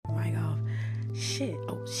shit.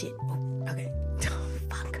 Oh, shit. Oh, okay.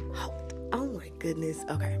 Fuck. Oh, my goodness.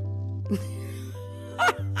 Okay.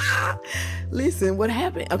 Listen, what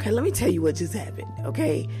happened? Okay, let me tell you what just happened.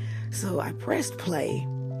 Okay. So I pressed play,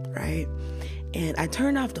 right? And I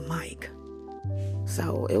turned off the mic.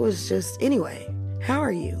 So it was just, anyway, how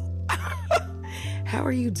are you? How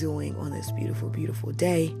are you doing on this beautiful, beautiful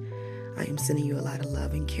day? I am sending you a lot of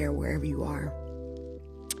love and care wherever you are.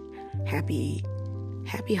 Happy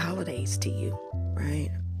holidays to you, right?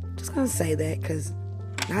 Just gonna say that because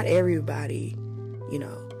not everybody,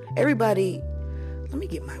 let me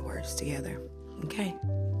get my words together, okay?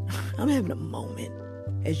 I'm having a moment,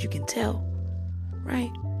 as you can tell,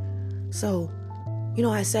 right? So,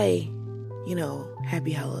 I say,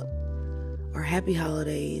 happy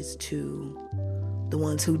holidays to the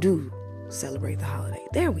ones who do celebrate the holiday.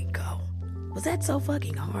 There we go. Was that so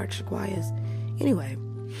fucking hard, Shaquias? Anyway,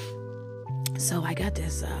 so I got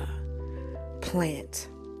this plant.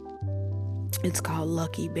 It's called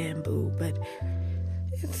Lucky Bamboo, but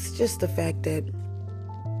it's just the fact that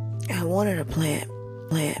I wanted a plant.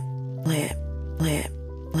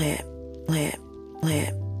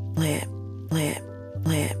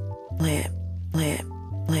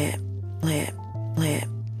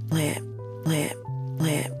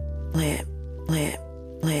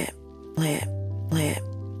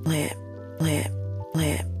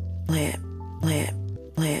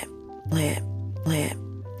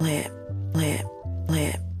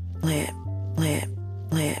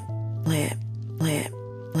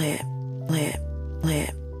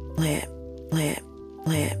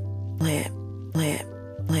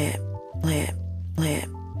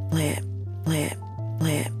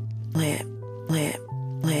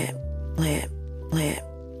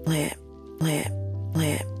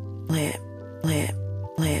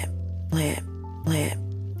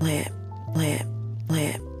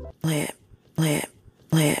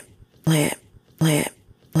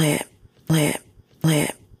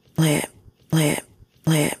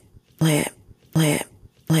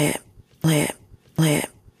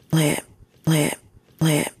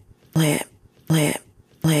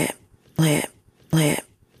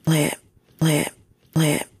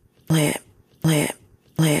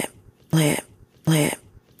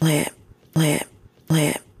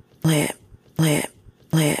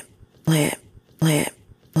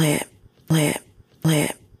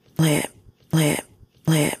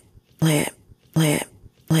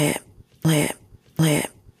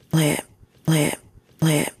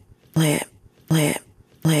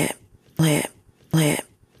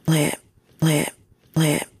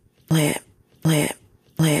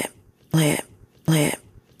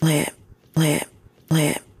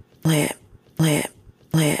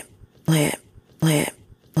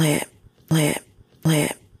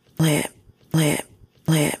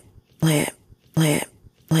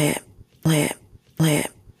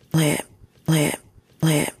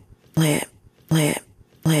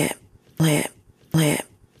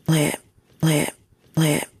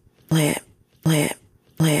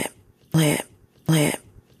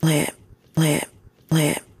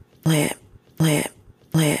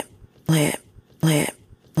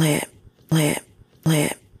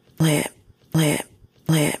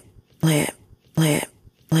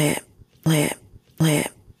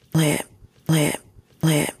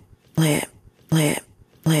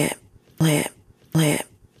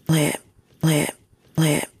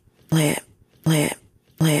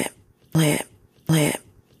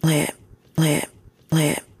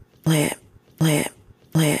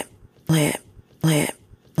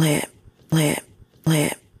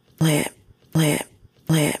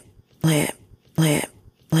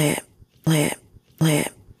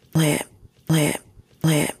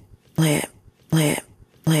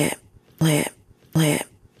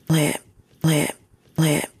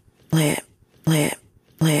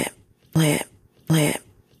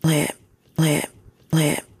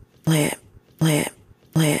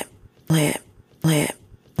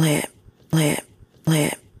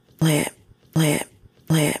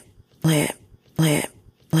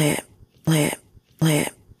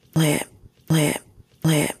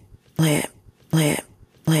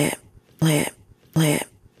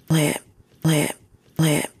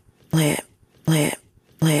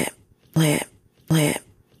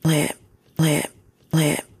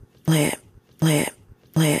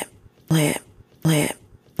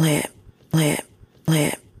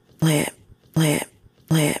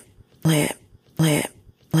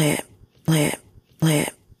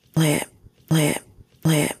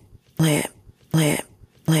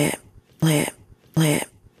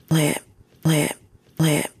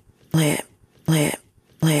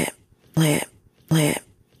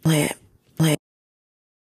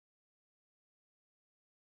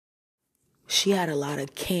 she had a lot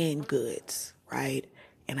of canned goods, right?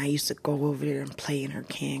 And I used to go over there and play in her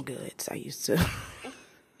canned goods. I used to...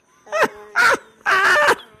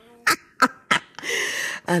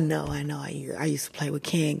 I know. I used to play with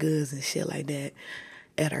canned goods and shit like that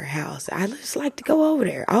at her house. I just like to go over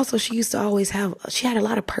there. Also, she used to always she had a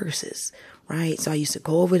lot of purses, right? So I used to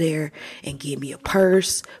go over there and get me a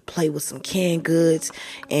purse, play with some canned goods,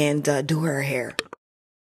 and do her hair.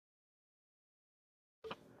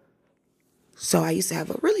 So I used to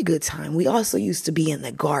have a really good time. We also used to be in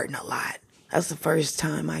the garden a lot. That's the first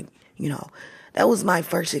time that was my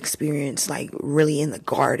first experience, like, really in the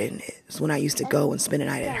garden. It's when I used to go and spend a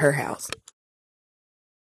night at her house.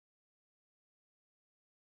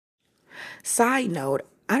 Side note,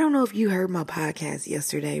 I don't know if you heard my podcast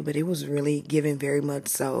yesterday, but it was really given very much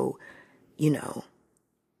so,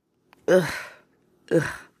 okay?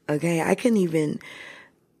 I couldn't even,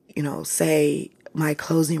 say my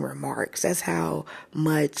closing remarks. That's how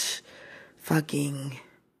much fucking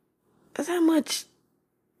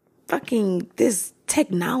this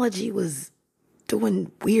technology was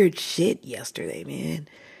doing weird shit yesterday, man.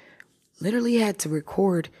 Literally had to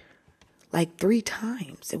record like 3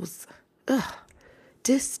 times. It was,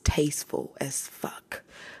 distasteful as fuck.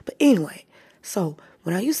 But anyway, so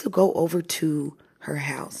when I used to go over to her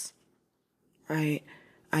house, right,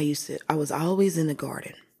 I was always in the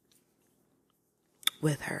garden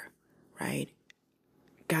with her, right?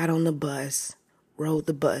 Got on the bus, rode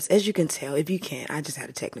the bus. As you can tell, if you can't, I just had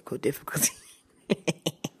a technical difficulty.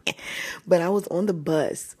 But I was on the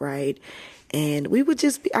bus, right? And I would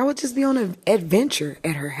just be on an adventure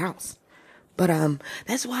at her house. But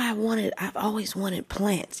that's why I've always wanted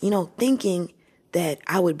plants, thinking that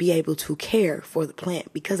I would be able to care for the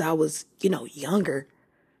plant because I was, younger,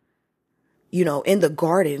 in the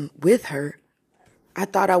garden with her. I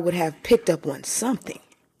thought I would have picked up on something,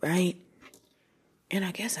 right? And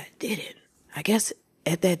I guess I didn't. I guess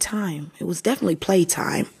at that time, it was definitely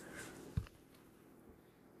playtime.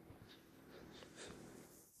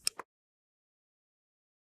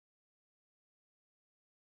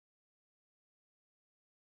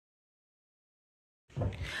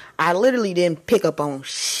 I literally didn't pick up on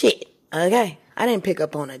shit, okay? I didn't pick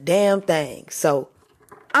up on a damn thing. So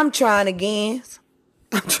I'm trying again.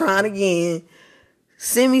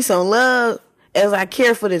 Send me some love as I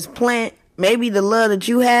care for this plant. Maybe the love that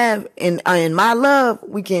you have and my love,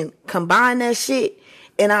 we can combine that shit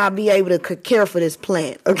and I'll be able to care for this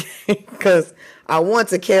plant, okay? Because I want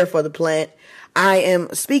to care for the plant. I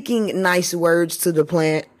am speaking nice words to the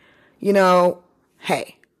plant.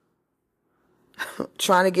 Hey,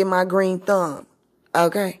 trying to get my green thumb,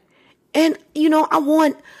 okay? And, I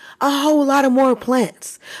want a whole lot of more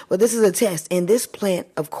plants. But this is a test. And this plant,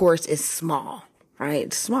 of course, is small, right?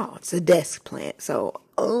 It's small. It's a desk plant. So,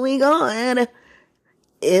 oh my God. Not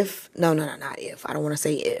if. I don't want to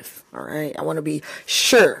say if, all right? I want to be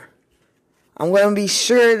sure. I'm going to be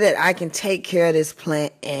sure that I can take care of this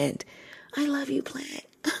plant. And I love you, plant.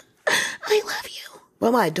 I love you.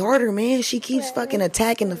 But my daughter, man, she keeps fucking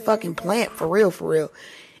attacking the fucking plant, for real.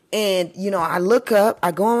 And, I look up,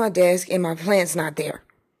 I go on my desk, and my plant's not there,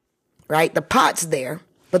 right? The pot's there,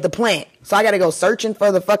 but the plant. So I got to go searching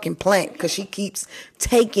for the fucking plant because she keeps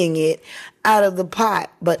taking it out of the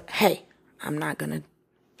pot. But, hey, I'm going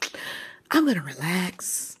to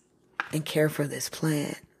relax and care for this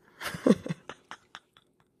plant.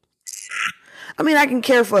 I mean, I can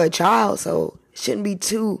care for a child, so it shouldn't be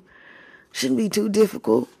too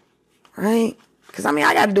difficult, right? Because, I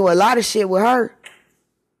got to do a lot of shit with her.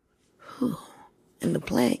 And the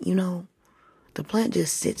plant, the plant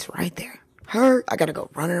just sits right there. I got to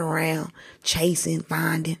go running around, chasing,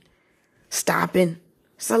 finding, stopping.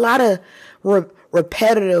 It's a lot of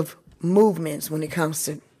repetitive movements when it comes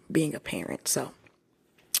to being a parent. So,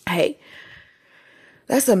 hey,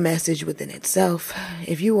 that's a message within itself.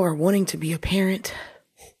 If you are wanting to be a parent,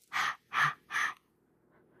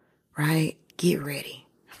 right, get ready.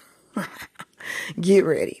 Get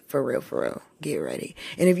ready, for real. Get ready.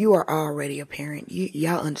 And if you are already a parent,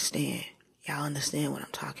 y'all understand. Y'all understand what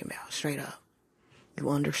I'm talking about, straight up. You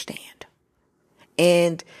understand.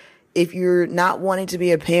 And if you're not wanting to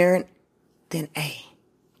be a parent, then, hey,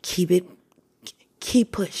 keep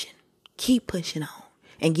pushing. Keep pushing on.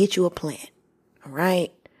 And get you a plant, all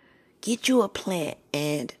right? Get you a plant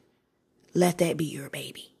and let that be your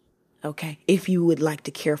baby, okay? If you would like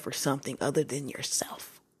to care for something other than yourself.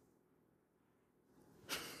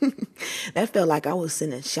 That felt like I was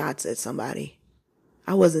sending shots at somebody.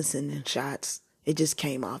 I wasn't sending shots. It just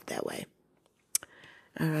came off that way.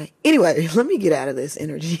 All right. Anyway, let me get out of this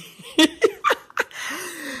energy.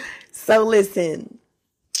 So listen,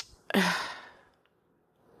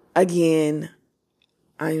 again,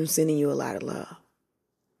 I am sending you a lot of love.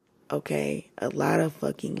 Okay? A lot of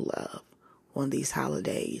fucking love on these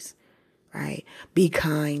holidays, right? Be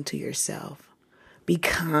kind to yourself. Be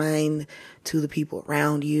kind to the people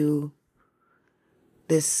around you.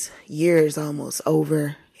 This year is almost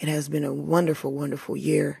over. It has been a wonderful, wonderful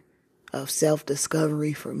year of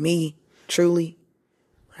self-discovery for me, truly.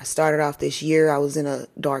 When I started off this year, I was in a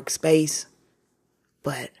dark space,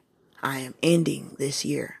 but I am ending this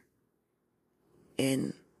year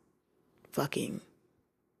in fucking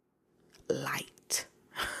light.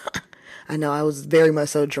 I know I was very much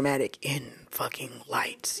so dramatic, in fucking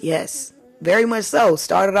light. Yes, very much so.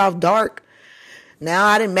 Started off dark. Now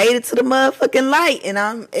I done made it to the motherfucking light, and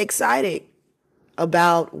I'm excited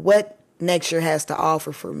about what next year has to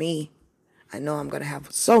offer for me. I know I'm going to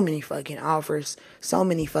have so many fucking offers, so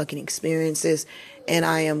many fucking experiences, and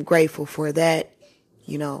I am grateful for that,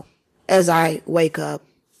 you know, as I wake up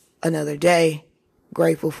another day,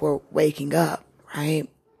 grateful for waking up, right?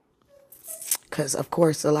 Because, of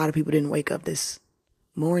course, a lot of people didn't wake up this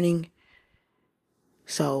morning.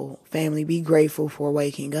 So, family, be grateful for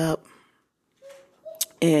waking up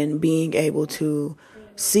and being able to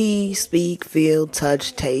see, speak, feel,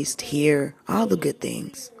 touch, taste, hear, all the good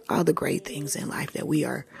things, all the great things in life that we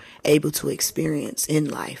are able to experience in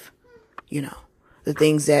life. You know, the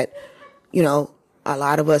things that, you know, a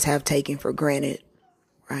lot of us have taken for granted,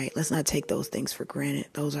 right? Let's not take those things for granted.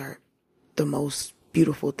 Those are the most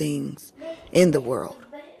beautiful things in the world,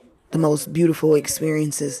 the most beautiful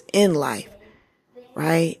experiences in life,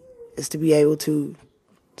 right? Is to be able to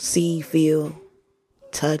see, feel,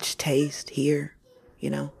 touch, taste, hear, you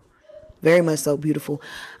know, very much so beautiful.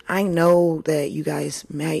 I know that you guys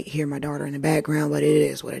might hear my daughter in the background, but it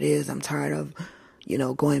is what it is. I'm tired of, you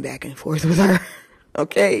know, going back and forth with her.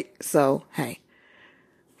 Okay. So, hey,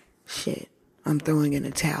 shit, I'm throwing in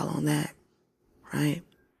a towel on that, right?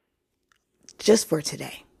 Just for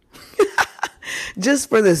today. Just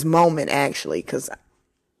for this moment, actually, because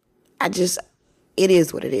it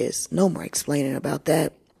is what it is. No more explaining about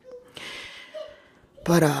that.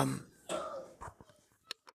 But,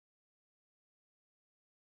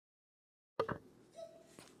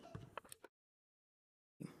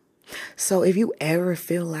 so if you ever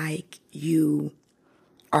feel like you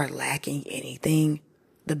are lacking anything,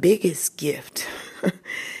 the biggest gift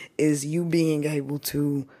is you being able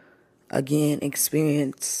to, again,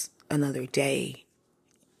 experience another day.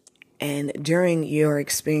 And during your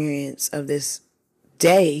experience of this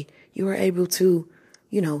day, you are able to,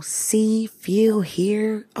 you know, see, feel,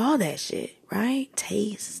 hear, all that shit, right?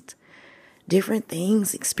 Taste different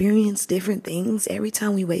things, experience different things. Every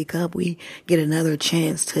time we wake up, we get another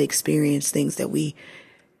chance to experience things that we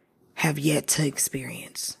have yet to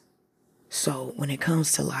experience. So when it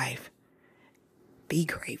comes to life, be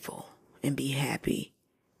grateful and be happy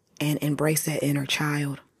and embrace that inner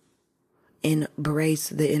child. Embrace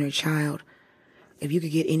the inner child. If you could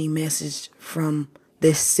get any message from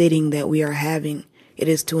this sitting that we are having, it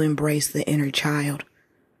is to embrace the inner child,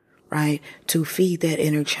 right? To feed that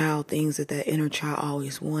inner child things that inner child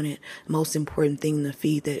always wanted. Most important thing to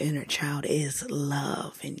feed that inner child is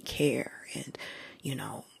love and care and, you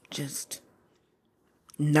know, just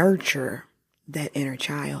nurture that inner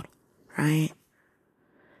child, right?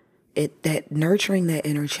 That nurturing that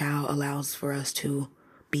inner child allows for us to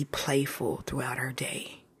be playful throughout our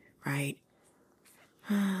day, right?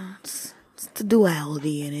 It's the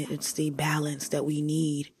duality in it. It's the balance that we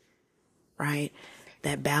need, right?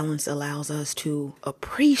 That balance allows us to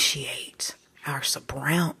appreciate our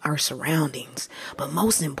surroundings, but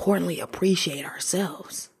most importantly, appreciate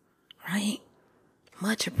ourselves, right?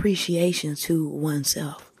 Much appreciation to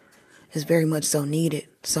oneself is very much so needed.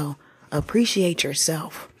 So appreciate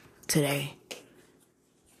yourself today.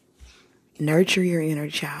 Nurture your inner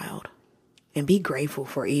child and be grateful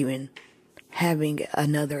for even having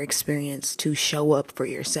another experience to show up for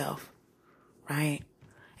yourself, right?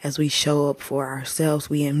 As we show up for ourselves,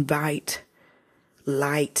 we invite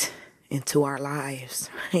light into our lives,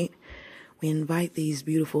 right? We invite these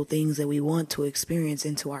beautiful things that we want to experience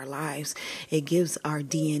into our lives. It gives our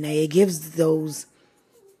DNA, it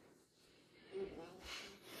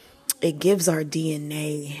gives our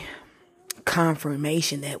DNA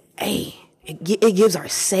confirmation that, hey, it gives our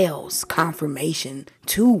cells confirmation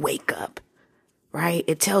to wake up, right?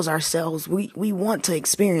 It tells ourselves we want to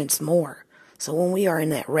experience more. So when we are in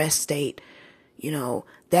that rest state, you know,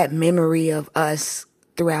 that memory of us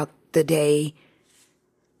throughout the day,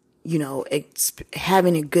 you know,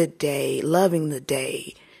 having a good day, loving the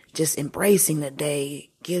day, just embracing the day,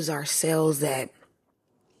 gives our cells that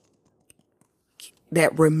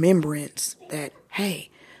remembrance that, hey,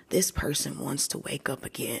 this person wants to wake up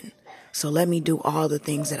again. So let me do all the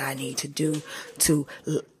things that I need to do to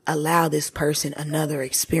allow this person another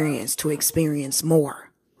experience, to experience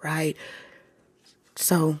more, right?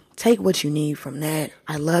 So take what you need from that.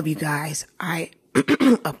 I love you guys. I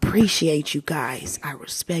appreciate you guys. I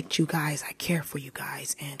respect you guys. I care for you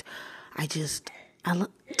guys. And I just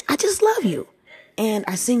love you. And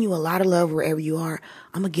I send you a lot of love wherever you are.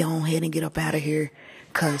 I'm going to go ahead and get up out of here.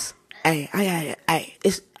 Cause, hey, I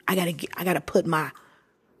gotta put my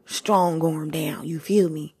strong arm down. You feel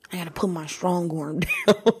me? I gotta put my strong arm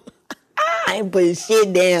down. I ain't putting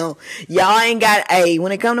shit down. Y'all ain't got,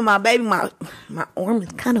 when it come to my baby, my arm is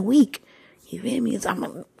kind of weak. You feel me?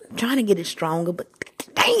 I'm trying to get it stronger, but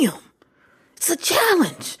damn, it's a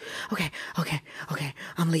challenge. Okay.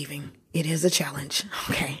 I'm leaving. It is a challenge.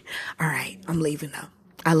 Okay. All right. I'm leaving now.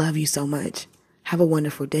 I love you so much. Have a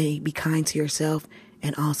wonderful day. Be kind to yourself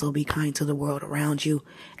and also be kind to the world around you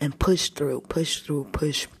and push through.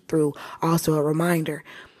 Also a reminder,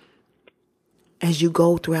 as you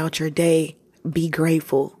go throughout your day, be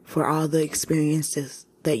grateful for all the experiences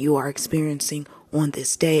that you are experiencing on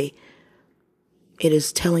this day. It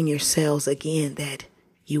is telling your cells again that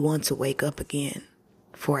you want to wake up again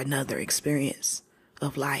for another experience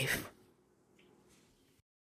of life.